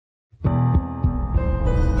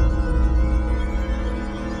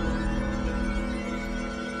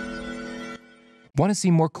Want to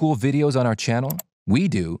see more cool videos on our channel? We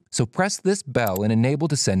do, so press this bell and enable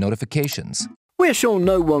to send notifications. We're sure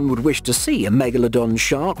no one would wish to see a Megalodon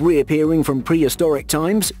shark reappearing from prehistoric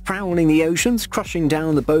times, prowling the oceans, crushing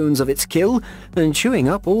down the bones of its kill, and chewing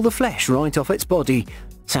up all the flesh right off its body.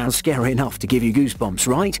 Sounds scary enough to give you goosebumps,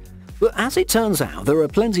 right? But as it turns out, there are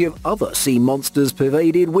plenty of other sea monsters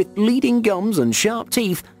pervaded with bleeding gums and sharp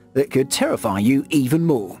teeth that could terrify you even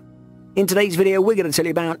more. In today's video, we're going to tell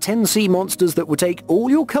you about 10 sea monsters that would take all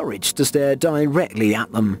your courage to stare directly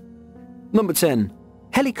at them. Number 10.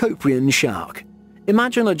 Helicoprion shark.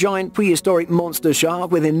 Imagine a giant prehistoric monster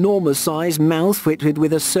shark with enormous sized mouth fitted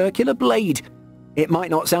with a circular blade. It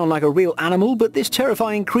might not sound like a real animal, but this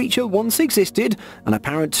terrifying creature once existed, an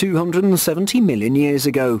apparent 270 million years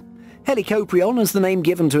ago. Helicoprion is the name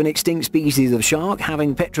given to an extinct species of shark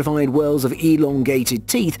having petrified whorls of elongated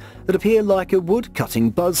teeth that appear like a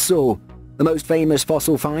wood-cutting buzzsaw. The most famous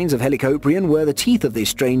fossil finds of Helicoprion were the teeth of this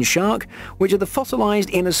strange shark, which are fossilized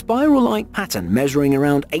in a spiral-like pattern measuring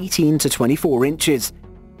around 18 to 24 inches.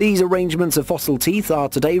 These arrangements of fossil teeth are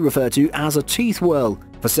today referred to as a tooth whorl.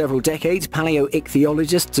 For several decades,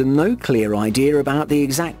 paleoichthyologists had no clear idea about the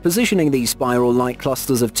exact positioning of these spiral-like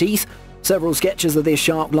clusters of teeth. Several sketches of this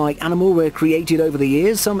shark-like animal were created over the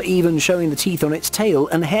years, some even showing the teeth on its tail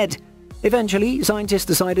and head. Eventually, scientists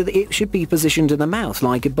decided that it should be positioned in the mouth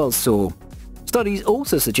like a buzzsaw. Studies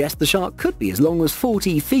also suggest the shark could be as long as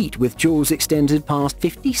 40 feet with jaws extended past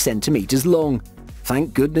 50 centimeters long.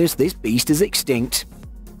 Thank goodness this beast is extinct.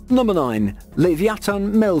 Number 9.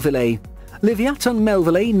 Leviathan melvillei. Leviathan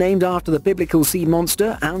melvillei, named after the biblical sea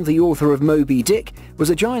monster and the author of Moby Dick, was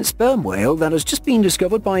a giant sperm whale that has just been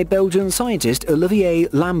discovered by Belgian scientist Olivier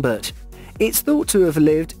Lambert. It's thought to have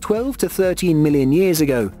lived 12 to 13 million years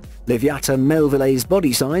ago. Leviathan melvillei's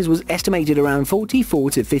body size was estimated around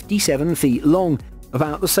 44 to 57 feet long,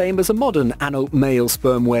 about the same as a modern adult male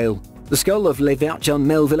sperm whale. The skull of Leviathan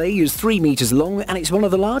melvillei is 3 meters long, and it's one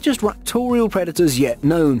of the largest raptorial predators yet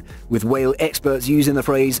known, with whale experts using the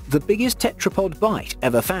phrase "the biggest tetrapod bite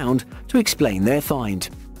ever found" to explain their find.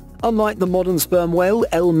 Unlike the modern sperm whale,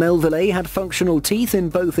 L. melvillei had functional teeth in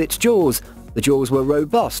both its jaws. The jaws were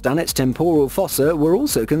robust, and its temporal fossa were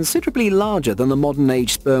also considerably larger than the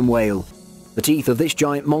modern-age sperm whale. The teeth of this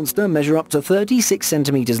giant monster measure up to 36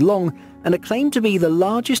 centimeters long and are claimed to be the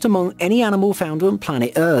largest among any animal found on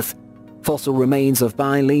planet Earth. Fossil remains of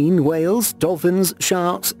baleen whales, dolphins,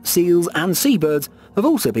 sharks, seals and seabirds have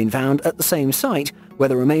also been found at the same site where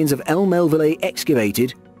the remains of L. melvillei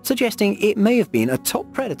excavated, suggesting it may have been a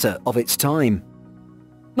top predator of its time.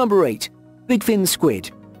 Number 8. Bigfin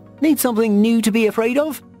squid. Need something new to be afraid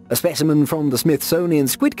of? A specimen from the Smithsonian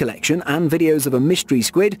Squid Collection and videos of a mystery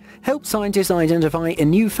squid helped scientists identify a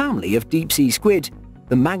new family of deep-sea squid,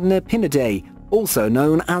 the Magnapinidae, also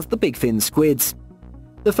known as the bigfin squids.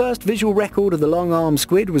 The first visual record of the long-armed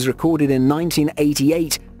squid was recorded in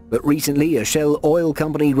 1988, but recently a Shell Oil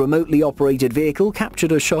Company remotely operated vehicle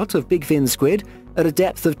captured a shot of bigfin squid at a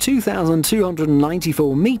depth of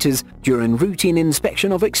 2,294 meters during routine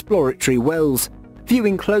inspection of exploratory wells.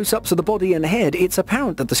 Viewing close-ups of the body and head, it's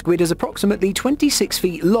apparent that the squid is approximately 26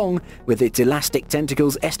 feet long, with its elastic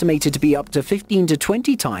tentacles estimated to be up to 15 to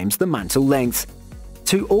 20 times the mantle length.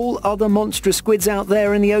 To all other monstrous squids out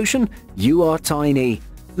there in the ocean, you are tiny.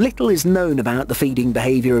 Little is known about the feeding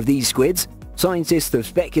behavior of these squids. Scientists have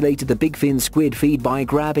speculated the bigfin squid feed by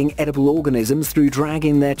grabbing edible organisms through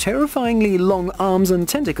dragging their terrifyingly long arms and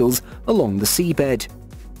tentacles along the seabed.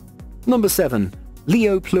 Number 7.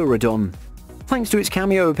 Leopleurodon. Thanks to its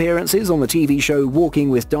cameo appearances on the TV show Walking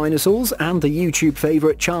with Dinosaurs and the YouTube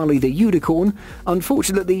favourite Charlie the Unicorn,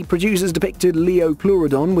 unfortunately producers depicted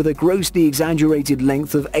Leopleurodon with a grossly exaggerated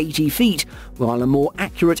length of 80 feet, while a more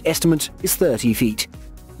accurate estimate is 30 feet.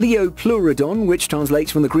 Leopleurodon, which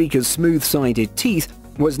translates from the Greek as smooth-sided teeth,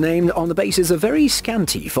 was named on the basis of very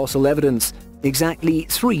scanty fossil evidence, exactly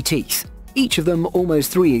 3 teeth, each of them almost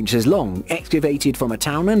 3 inches long, excavated from a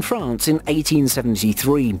town in France in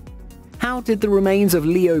 1873. How did the remains of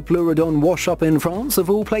Leopleurodon wash up in France, of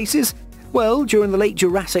all places? Well, during the late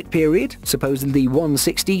Jurassic period, supposedly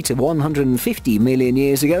 160 to 150 million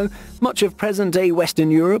years ago, much of present-day Western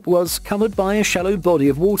Europe was covered by a shallow body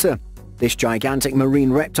of water. This gigantic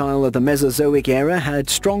marine reptile of the Mesozoic era had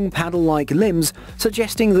strong paddle-like limbs,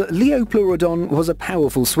 suggesting that Leopleurodon was a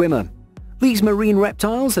powerful swimmer. These marine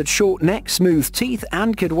reptiles had short necks, smooth teeth,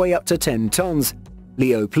 and could weigh up to 10 tons.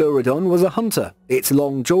 Leopleurodon was a hunter. Its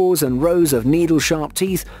long jaws and rows of needle-sharp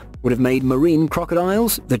teeth would have made marine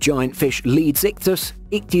crocodiles, the giant fish Leedsichthys,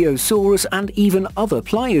 Ichthyosaurus, and even other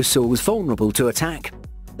pliosaurs vulnerable to attack.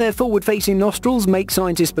 Their forward-facing nostrils make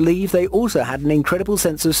scientists believe they also had an incredible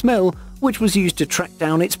sense of smell, which was used to track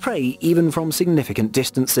down its prey even from significant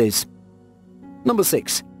distances. Number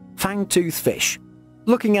 6. Fangtooth fish.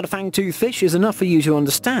 Looking at a fangtooth fish is enough for you to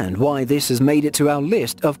understand why this has made it to our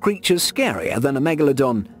list of creatures scarier than a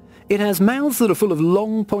megalodon. It has mouths that are full of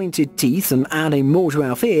long pointed teeth, and adding more to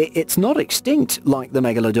our fear, it's not extinct like the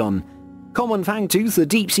megalodon. Common fangtooths are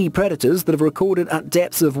deep-sea predators that have recorded at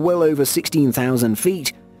depths of well over 16,000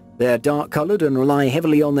 feet. They're dark-coloured and rely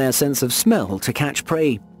heavily on their sense of smell to catch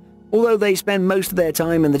prey. Although they spend most of their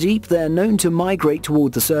time in the deep, they're known to migrate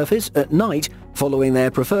toward the surface at night, following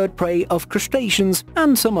their preferred prey of crustaceans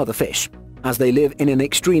and some other fish. As they live in an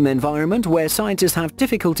extreme environment where scientists have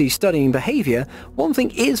difficulty studying behaviour, one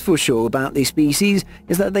thing is for sure about these species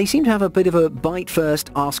is that they seem to have a bit of a bite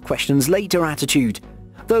first, ask questions later attitude.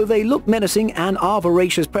 Though they look menacing and are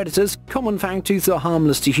voracious predators, common fangtooths are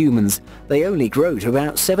harmless to humans. They only grow to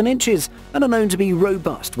about 7 inches and are known to be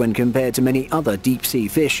robust when compared to many other deep-sea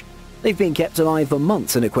fish. They've been kept alive for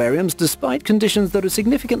months in aquariums despite conditions that are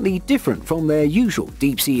significantly different from their usual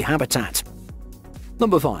deep-sea habitat.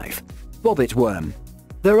 Number 5. Bobbit worm.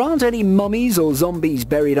 There aren't any mummies or zombies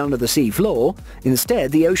buried under the sea floor.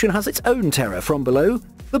 Instead, the ocean has its own terror from below,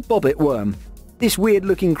 the bobbit worm. This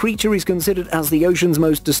weird-looking creature is considered as the ocean's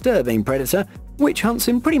most disturbing predator, which hunts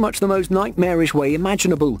in pretty much the most nightmarish way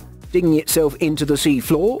imaginable, digging itself into the sea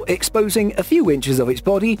floor, exposing a few inches of its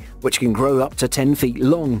body, which can grow up to 10 feet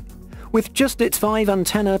long. With just its 5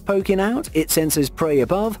 antennae poking out, it senses prey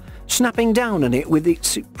above, snapping down on it with its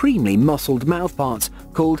supremely muscled mouthparts,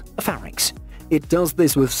 called a pharynx. It does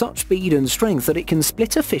this with such speed and strength that it can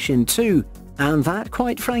split a fish in two, and that,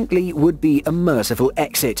 quite frankly, would be a merciful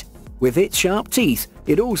exit. With its sharp teeth,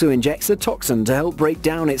 it also injects a toxin to help break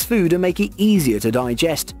down its food and make it easier to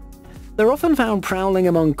digest. They're often found prowling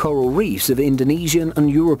among coral reefs of Indonesian and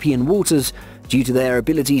European waters. Due to their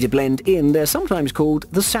ability to blend in, they're sometimes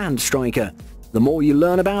called the sand striker. The more you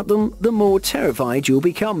learn about them, the more terrified you'll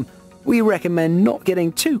become. We recommend not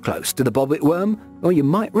getting too close to the bobbit worm, or you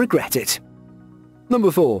might regret it. Number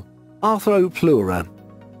 4. Arthropleura.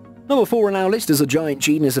 Number 4 on our list is a giant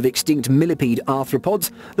genus of extinct millipede arthropods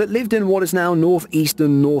that lived in what is now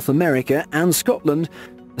northeastern North America and Scotland,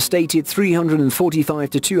 stated 345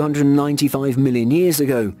 to 295 million years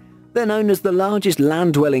ago. They're known as the largest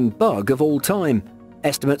land-dwelling bug of all time.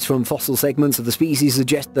 Estimates from fossil segments of the species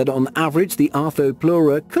suggest that on average the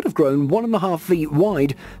Arthropleura could have grown 1.5 feet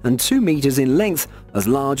wide and 2 meters in length, as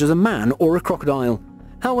large as a man or a crocodile.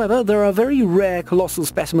 However, there are very rare colossal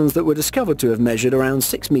specimens that were discovered to have measured around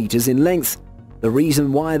 6 meters in length. The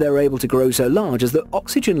reason why they're able to grow so large is that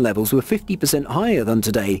oxygen levels were 50% higher than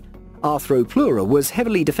today. Arthropleura was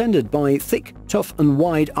heavily defended by thick, tough and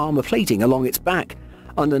wide armor plating along its back.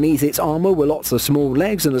 Underneath its armor were lots of small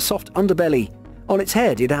legs and a soft underbelly. On its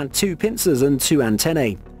head it had 2 pincers and 2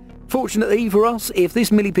 antennae. Fortunately for us, if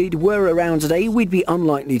this millipede were around today, we'd be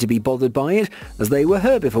unlikely to be bothered by it, as they were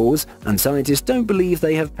herbivores, and scientists don't believe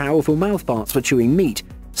they have powerful mouthparts for chewing meat.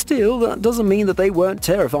 Still, that doesn't mean that they weren't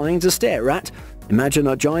terrifying to stare at. Imagine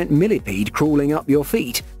a giant millipede crawling up your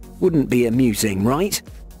feet. Wouldn't be amusing, right?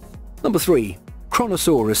 Number 3.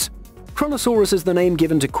 Kronosaurus. Kronosaurus is the name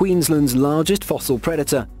given to Queensland's largest fossil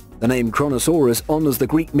predator. The name Kronosaurus honours the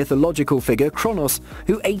Greek mythological figure Kronos,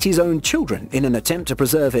 who ate his own children in an attempt to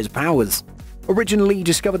preserve his powers. Originally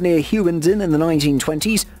discovered near Hughenden in the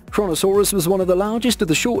 1920s, Kronosaurus was one of the largest of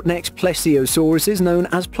the short-necked plesiosauruses known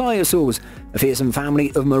as pliosaurs, a fearsome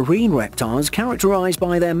family of marine reptiles characterised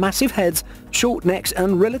by their massive heads, short necks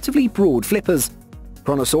and relatively broad flippers.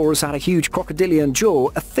 Kronosaurus had a huge crocodilian jaw,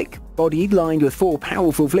 a thick body lined with 4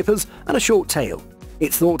 powerful flippers, and a short tail.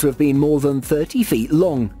 It's thought to have been more than 30 feet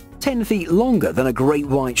long, 10 feet longer than a great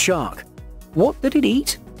white shark. What did it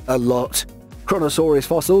eat? A lot. Kronosaurus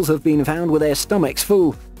fossils have been found with their stomachs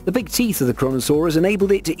full. The big teeth of the Kronosaurus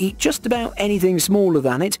enabled it to eat just about anything smaller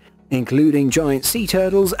than it, including giant sea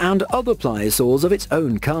turtles and other pliosaurs of its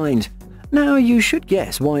own kind. Now you should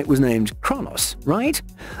guess why it was named Kronos, right?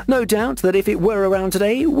 No doubt that if it were around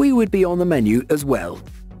today, we would be on the menu as well.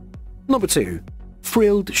 Number 2.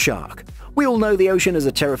 Frilled shark. We all know the ocean is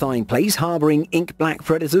a terrifying place, harbouring ink-black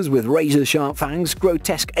predators with razor-sharp fangs,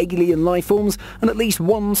 grotesque alien lifeforms, and at least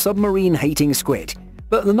one submarine-hating squid.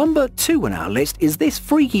 But the number 2 on our list is this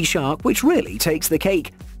freaky shark which really takes the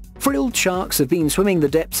cake. Frilled sharks have been swimming the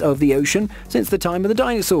depths of the ocean since the time of the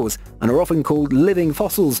dinosaurs, and are often called living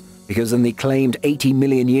fossils, because in the claimed 80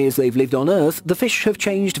 million years they've lived on Earth, the fish have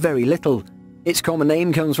changed very little. Its common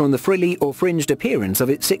name comes from the frilly or fringed appearance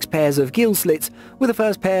of its 6 pairs of gill slits, with the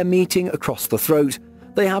first pair meeting across the throat.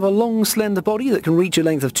 They have a long, slender body that can reach a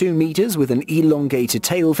length of 2 meters with an elongated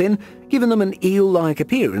tail fin, giving them an eel-like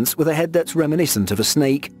appearance with a head that's reminiscent of a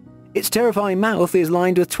snake. Its terrifying mouth is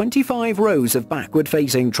lined with 25 rows of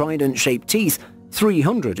backward-facing trident-shaped teeth,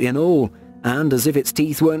 300 in all. And as if its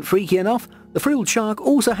teeth weren't freaky enough, the frilled shark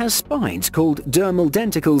also has spines called dermal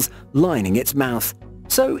denticles lining its mouth.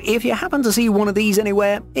 So if you happen to see one of these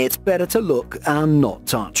anywhere, it's better to look and not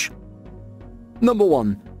touch. Number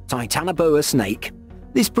 1. Titanoboa snake.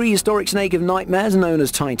 This prehistoric snake of nightmares known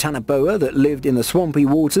as Titanoboa that lived in the swampy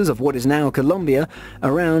waters of what is now Colombia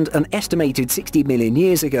around an estimated 60 million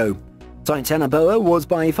years ago. Titanoboa was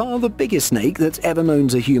by far the biggest snake that's ever known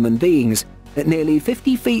to human beings. At nearly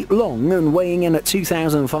 50 feet long and weighing in at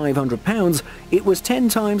 2,500 pounds, it was 10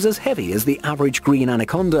 times as heavy as the average green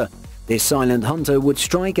anaconda. This silent hunter would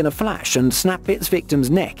strike in a flash and snap its victim's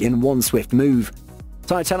neck in one swift move.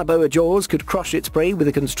 Titanoboa jaws could crush its prey with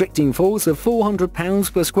a constricting force of 400 pounds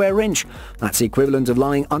per square inch. That's the equivalent of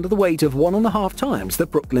lying under the weight of 1.5 times the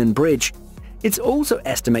Brooklyn Bridge. It's also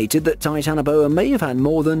estimated that Titanoboa may have had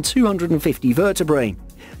more than 250 vertebrae.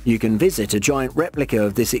 You can visit a giant replica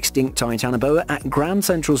of this extinct Titanoboa at Grand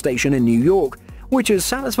Central Station in New York, which is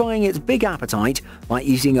satisfying its big appetite by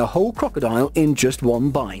eating a whole crocodile in just one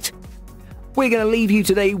bite. We're going to leave you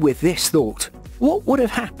today with this thought. What would have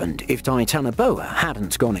happened if Titanoboa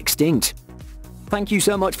hadn't gone extinct? Thank you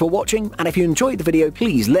so much for watching, and if you enjoyed the video,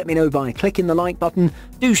 please let me know by clicking the like button,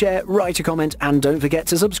 do share, write a comment, and don't forget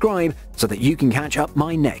to subscribe so that you can catch up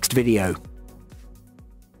my next video.